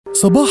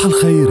صباح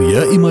الخير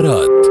يا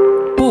إمارات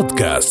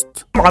بودكاست.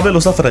 عملوا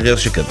سفرة غير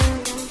شكل،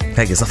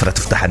 هيك سفرة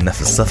تفتح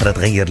النفس، سفرة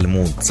تغير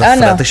المود،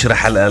 سفرة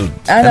تشرح القلب.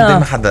 انت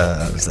ما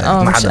حدا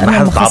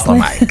تعاطى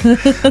معك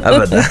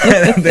ابدا.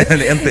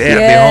 انت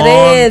قاعد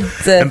هون،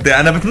 انت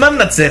انا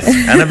بتمنى تسافر،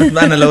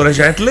 انا لو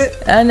رجعت لي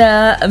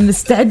انا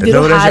مستعد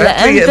اروح على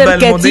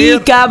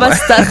انتركتيكا بس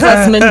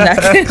تخلص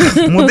منك.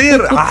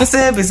 مدير على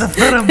حسابي،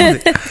 سفرها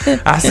مدير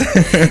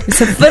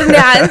سفرني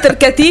على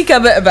انتركتيكا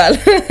بقبل.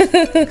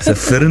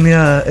 سفرني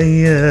على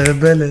اي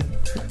بلد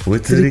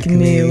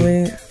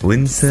وتركني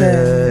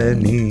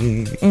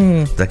وانساني.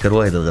 تذكر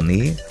وايد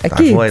الغنية؟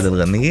 أكيد وايد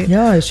الغنية.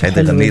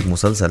 هيدي غنية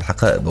مسلسل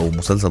حقائب أو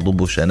مسلسل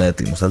ضب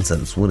الشناتي،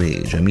 مسلسل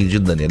سوري جميل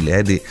جدا يلي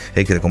هيدي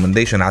هيك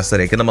ريكومنديشن على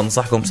السريع. كنا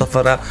بنصحكم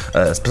سفرة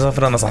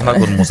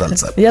نصحناكم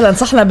المسلسل. يلا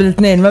نصحنا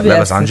بالاثنين، ما بيأثر.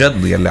 لا بس عن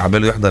جد يلي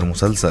عباله يحضر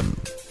مسلسل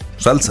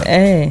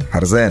ايه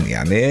حرزان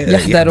يعني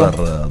يحضر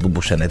ضب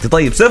الشناتي.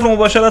 طيب سافروا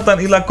مباشرة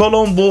إلى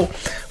كولومبو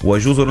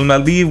وجزر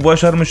المالديف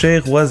وشرم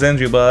الشيخ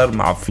وزنجبار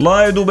مع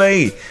فلاي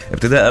دبي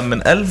ابتداء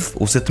من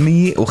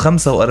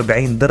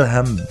 1645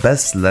 درهم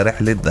بس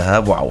لرحلة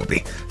ذهاب وعودة.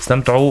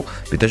 استمتعوا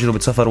بتجربة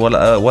سفر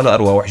ولا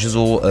أروع،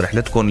 واحجزوا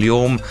رحلتكم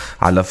اليوم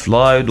على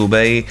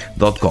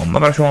flydubai.com. ما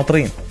بعرف شو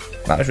ناطرين،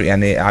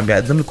 يعني عم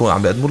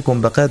بيقدموا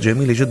لكم باقات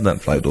جميله جدا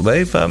فلاي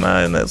دبي،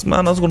 فما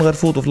ناقصكم غير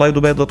فوتوا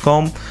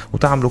flydubai.com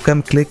وتعملوا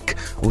كم كليك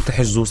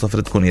وتحجزوا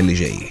سفرتكم يلي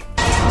جايه.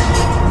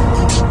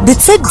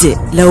 بتصدق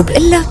لو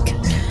بقلك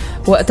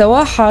وقت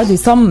واحد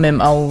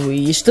يصمم او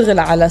يشتغل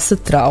على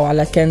سترة او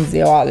على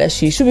كنزة او على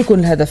شيء، شو بيكون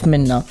الهدف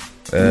منه؟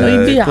 انه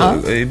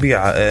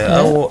يبيعها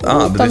او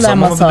طلع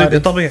مصاري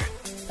طبيعي.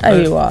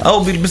 أيوة. أو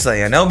بيلبسها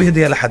يعني أو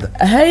بيهديها لحدا.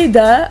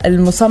 هيدا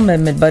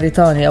المصمم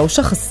البريطاني أو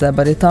شخص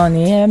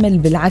بريطاني يعمل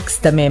بالعكس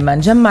تماما،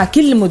 جمع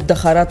كل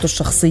مدخراته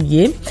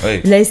الشخصية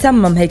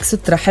ليصمم هيك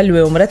سترة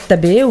حلوة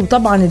ومرتبة،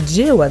 وطبعا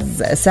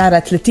تجاوز سعرها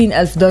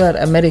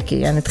 $30,000 أمريكي.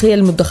 يعني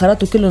تخيل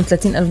مدخراته كلهم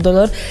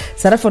 $30,000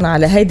 صرفهم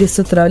على هيدي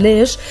السترة.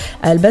 ليش؟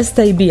 بس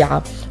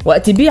تيبيعها.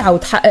 وقت يبيعها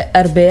وتحقق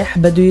أرباح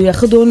بده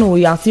ياخدهم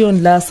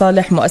ويعطيهم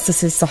لصالح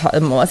مؤسسة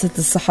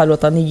الصحة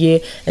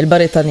الوطنية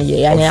البريطانية.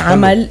 يعني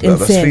عمل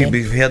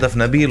إنساني، هدف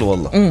نبيل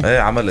والله. ايه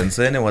عمل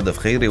انساني وهدف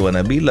خيري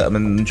ونبيل. لا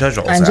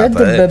بنشجعه عن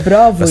جد.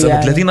 برافو. بس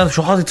يعني 30,000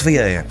 شو حاطط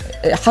فيها؟ يعني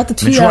حاطط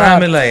فيها شو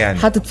عاملها؟ يعني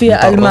حاطط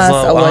فيها الماس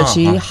اول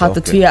شيء،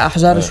 حاطط فيها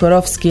احجار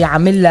شواروفسكي،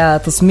 عامل لها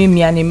تصميم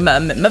يعني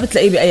ما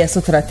بتلاقيه باي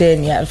ستره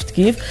تانية. عرفت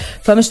كيف؟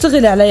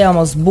 فمشتغل عليها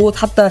مزبوط.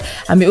 حتى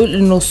عم بيقول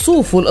انه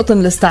الصوف والقطن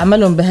اللي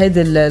استعملهم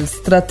بهيدي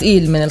الستره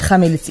تقيل من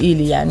الخامه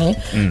الثقيله يعني.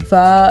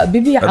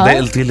 فبيبيعها. قد ايه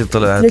قلتي لي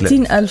طلعت؟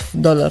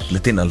 $30,000.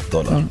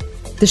 $30,000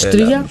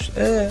 تشتريها؟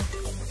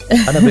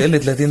 انا بقول لي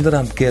 30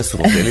 درهم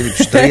بكسره، بقول لي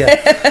بتشتريها.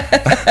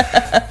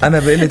 انا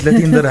بقول لي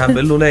 30 درهم،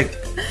 بقول له ليك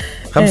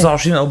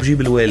 25 او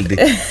بجيب الوالده.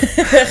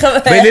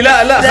 بقول لي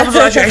لا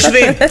 25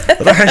 20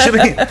 روح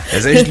 20.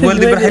 اذا اجت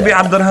الوالده برح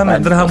يبيع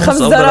بدرهم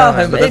ونص او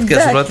درهم بدها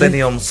تكسر ثاني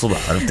يوم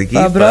الصبح. عرفت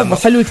كيف؟ برافو.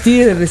 حلو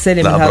كتير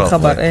الرساله من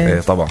هالخبر.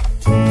 ايه طبعا.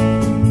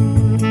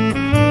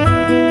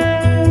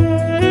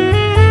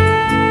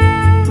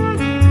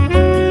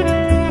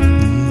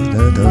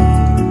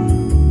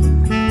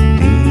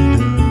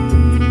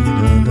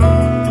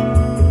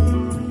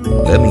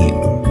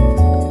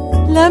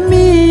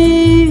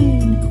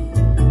 لمين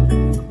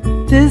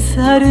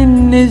تسهر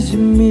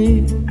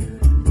النجمة؟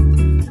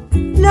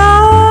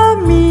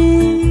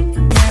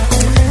 لمين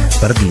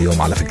برد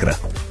اليوم على فكرة،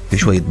 في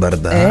شوية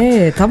برد.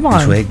 ايه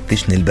طبعا شوية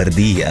تشني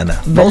البردية. أنا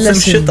موسم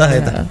الشتاء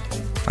هيدا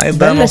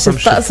بلش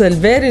الطقس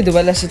البارد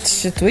وبلشت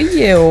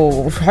الشتوية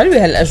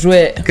وحلوة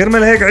هالأجواء.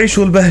 كرمال هيك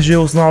عيشوا البهجة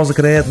وصنعوا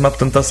ذكريات ما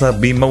بتنتصر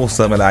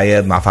بموسم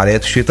الأعياد مع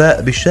فعاليات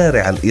الشتاء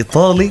بالشارع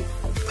الإيطالي.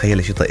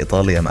 تخيل شتاء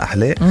إيطاليا ما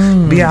أحلى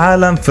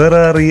بعالم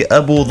فراري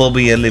أبو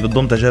ظبي اللي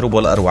بتضم تجارب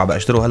ولا أروع. بقى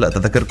اشتروا هلأ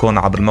تذكركم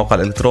عبر الموقع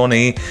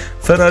الإلكتروني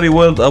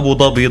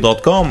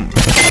ferrariworldabudhabi.com.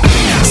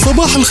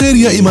 صباح الخير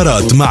يا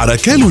إمارات مع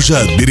ركال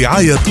وجاد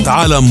برعاية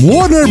عالم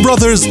وارنر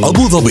براذرز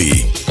أبو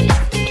ظبي.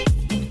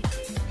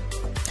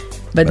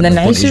 بدنا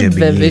نعيش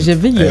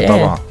بإيجابية.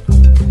 طبعا.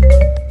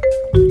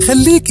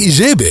 خليك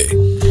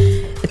إيجابي.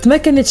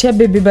 تمكنت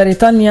شابة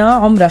ببريطانيا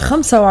عمرها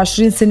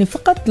 25 سنة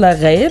فقط لا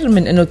غير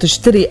من انه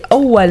تشتري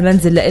اول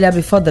منزل لها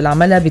بفضل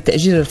عملها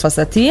بتأجير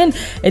الفساتين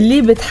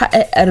اللي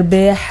بتحقق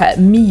ارباح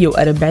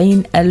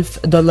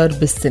 $140,000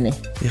 بالسنة.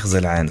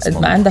 يخزل عين.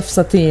 ما عندها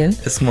فساتين.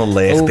 اسم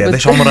الله يا اختي.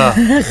 قديش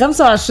عمرها؟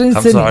 25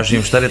 سنة.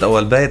 25.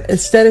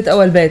 اشترت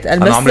اول بيت.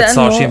 انا عمري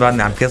 29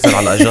 بعدني عم كسر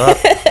على الاجار.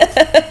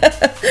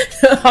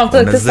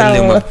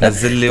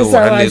 نزل لي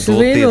وقال لي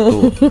توطي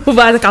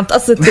وبعدك عم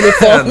تقص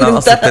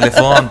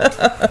التليفون.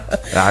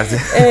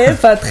 ايه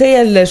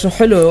فتخيل شو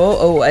حلو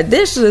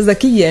وقديش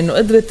ذكيه انه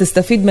قدرت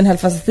تستفيد من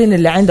هالفساتين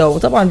اللي عندها.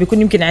 وطبعا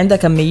بيكون يمكن عندها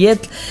كميات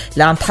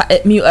اللي عم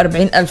تحقق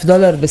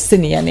 $140,000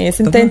 بالسنه. يعني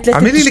سنتين ثلاثه.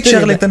 اعملي لك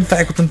شغله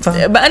تنفعك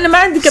وتنفع. بقى انا ما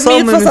عندي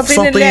كميه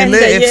فساتين اللي عندي.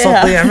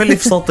 فساتين اعملي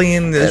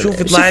فساتين.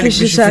 شوفي طلعي لك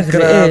بشي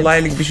فكره،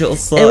 طلعي لك بشي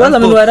قصه. والله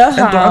من وراها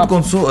انتوا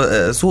عندكم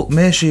سوق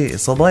ماشي.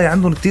 صبايا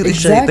عندهم كتير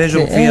اشياء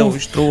يتاجروا فيها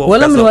ويشتروا. اشتروها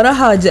ولا من وكذا.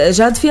 وراها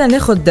جاد فيها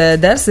ناخد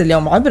درس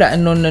اليوم عبرة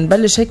انه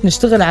نبلش هيك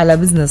نشتغل على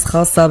بزنس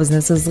خاصة،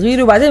 بزنس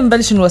صغير، وبعدين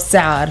نبلش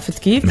نوسعها. عرفت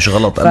كيف؟ مش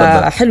غلط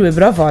ابدا، حلوة،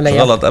 برافو عليها.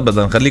 مش غلط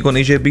ابدا، خليكم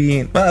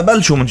ايجابيين، ما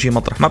بلشوا من شي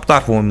مطرح ما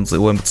بتعرفوا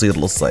وين بتصير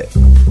القصة.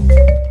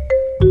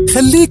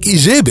 خليك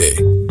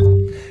ايجابي.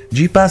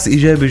 جي باس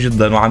ايجابي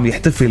جدا وعم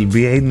يحتفل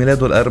بعيد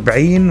ميلاده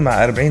ال40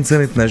 مع 40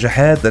 سنه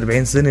نجاحات،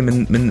 40 سنه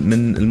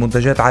من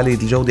المنتجات عاليه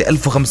الجوده،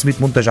 1500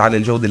 منتج عالي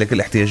الجوده لكل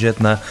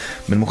احتياجاتنا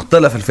من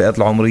مختلف الفئات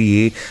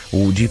العمريه.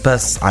 وجي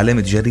باس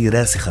علامه تجاريه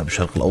راسخه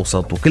بالشرق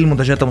الاوسط، وكل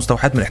منتجاتها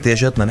مستوحاه من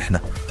احتياجاتنا نحن،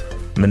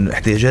 من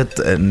احتياجات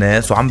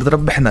الناس، وعم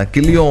بتربحنا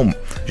كل يوم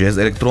جهاز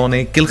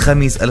الكتروني كل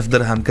خميس 1000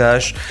 درهم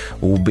كاش.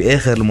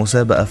 وباخر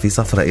المسابقه في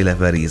سفره الى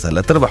باريس،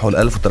 هلا تربحوا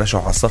ال1000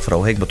 وترشحوا على السفره،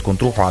 وهيك بدكم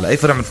تروحوا على اي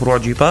فرع من فروع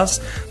جي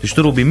باس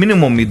تشتروا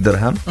بمينيموم 100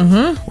 درهم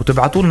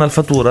وتبعتوا لنا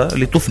الفاتوره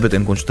اللي تثبت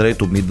انكم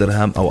اشتريتوا ب 100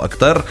 درهم او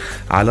اكثر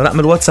على رقم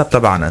الواتساب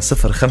تبعنا 0507461078.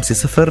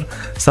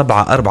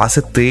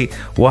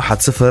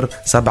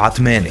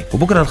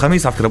 وبكره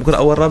الخميس على فكره، بكره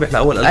اول رابح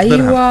لاول 1000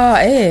 درهم. ايوه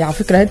ايه على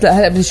فكره،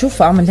 هلا بدي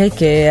اشوف اعمل هيك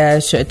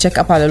تشيك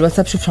اب على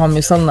الواتساب شوف شو عم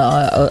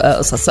يوصلنا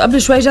قصص.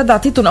 قبل شوي جد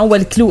اعطيتهم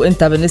اول كلو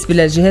انت بالنسبه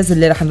للجهاز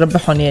اللي رح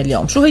نربحهم اياه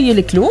اليوم. شو هي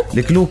الكلو؟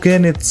 الكلو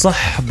كانت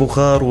صح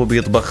بخار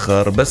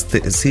وبيتبخر بس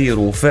تأثيره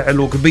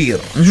وفعله كبير.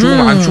 شو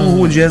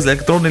هو الجهاز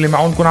الالكتروني اللي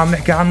معون نكون عم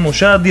نحكي عنه؟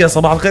 شادية،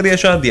 صباح الخير يا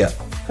شادية.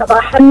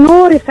 صباح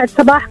النور، يسعد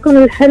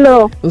صباحكم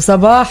الحلو.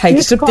 وصباحك،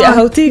 شربتي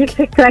قهوتك؟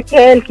 كيفك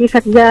ركال؟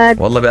 كيفك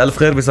جاد؟ والله بألف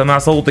خير بسمع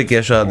صوتك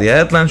يا شادية.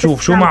 هات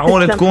نشوف شو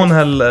معقول تكون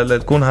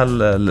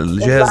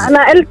الجهاز.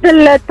 انا قلت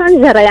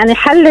الطنجرة، يعني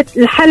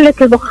حلة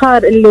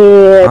البخار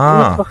اللي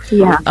بنطبخ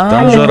فيها.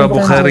 طنجرة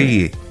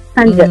بخارية.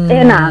 طنجرة،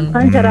 ايه نعم،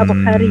 طنجرة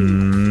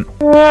بخارية.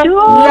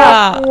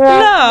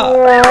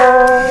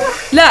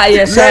 لا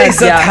يا شادية،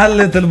 ليست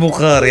حلة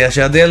البخار يا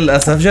شادية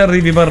للأسف.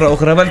 جربي مرة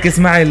أخرى، بلكي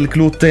اسمعي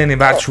الكلو الثاني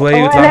بعد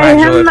شوي ويطلع معك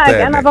جواب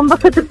ثاني. أنا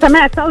بنبسط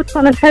بسمع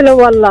صوتكم الحلو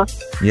والله.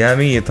 يا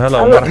ميت هلا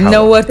ومرحبا.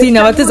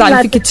 نورتينا، ما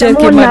تزعلي فيك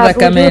تشاركي مرة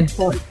كمان.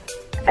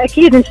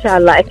 اكيد ان شاء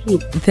الله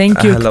اكيد.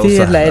 ثانك يو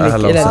كثير لك. الى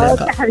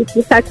اللقاء.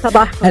 يسعد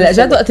صباحكم. هلا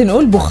جد وقت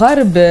نقول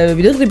بخار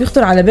بيدغري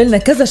بيخطر على بالنا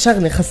كذا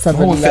شغله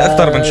خاصه في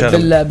اكثر من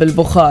شغله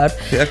بالبخار،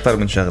 في اكثر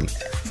من شغله.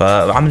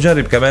 فعم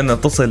نجرب كمان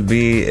نتصل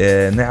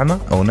بنعمه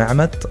او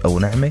نعمت او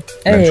نعمه.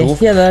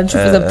 نشوف يلا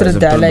نشوف اذا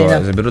بترد علينا،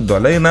 اذا بيردوا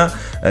علينا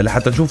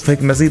لحتى نشوف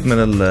هيك مزيد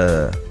من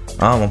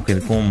ممكن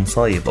يكون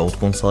صايب او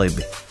تكون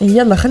صايبه.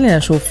 يلا خلينا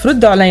نشوف،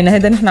 ردوا علينا،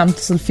 هيدا نحن عم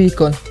نتصل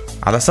فيكم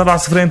على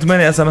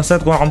 708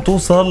 اسمساتكم عم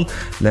توصل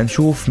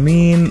لنشوف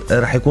مين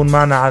رح يكون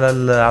معنا على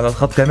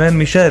الخط. كمان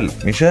ميشيل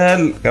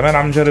كمان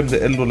عم نجرب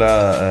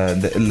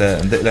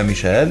ندق له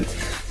ميشيل،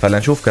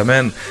 فلنشوف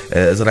كمان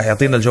اذا رح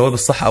يعطينا الجواب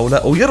الصح او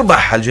لا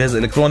ويربح الجهاز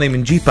الالكتروني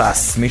من جي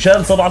باس.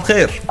 ميشيل صباح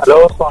الخير.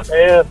 الو صباح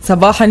الخير.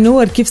 صباح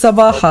النور، كيف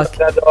صباحك؟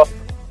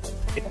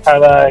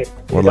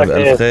 والله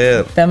بألف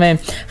خير. تمام،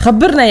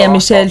 خبرنا يا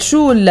ميشيل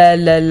شو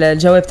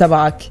الجواب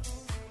تبعك؟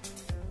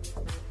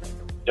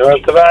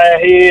 الجواب تبعي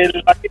هي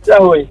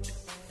القهوة.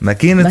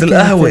 ماكينة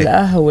القهوة.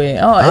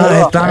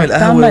 ايوه بتعمل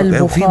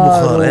قهوة وفي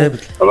بخار.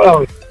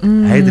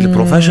 هيدي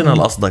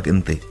البروفيشنال قصدك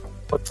انت؟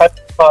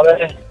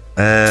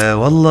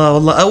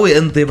 والله قوي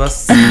انت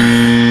بس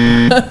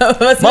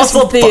مش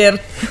كتير.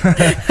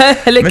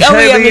 لك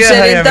قوي يا ميشيل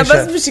انت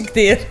بس مش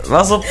كتير.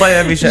 ما صبطة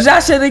يا ميشيل.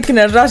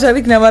 رجع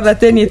شاركنا مرة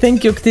تانية.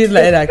 ثانك يو كتير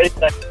لك.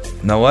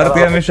 نورت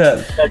يا ميشيل.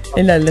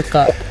 الى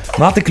اللقاء.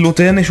 نعطي كلو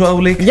تاني شو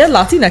قولك؟ يلا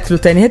اعطينا كلو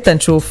تاني هتا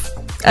نشوف.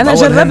 انا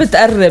جربت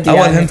اقرب يعني.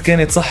 اول هنت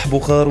كانت صح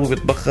بخار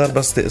وبتبخر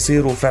بس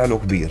تأثيره وفعله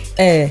كبير.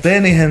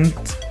 تاني هنت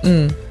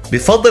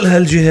بفضل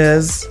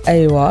هالجهاز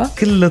ايوه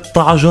كل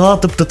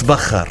الطعجات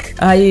بتتبخر.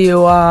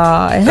 ايوه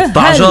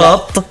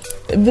الطعجات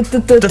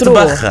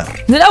بتتبخر.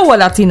 من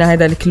الاول اعطينا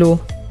هذا الكلو.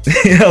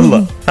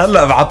 يلا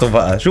هلا ابعتوا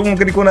بقى شو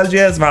ممكن يكون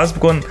هالجهاز. مع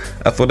اسمكم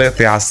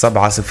الثلاثي على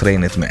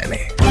 708.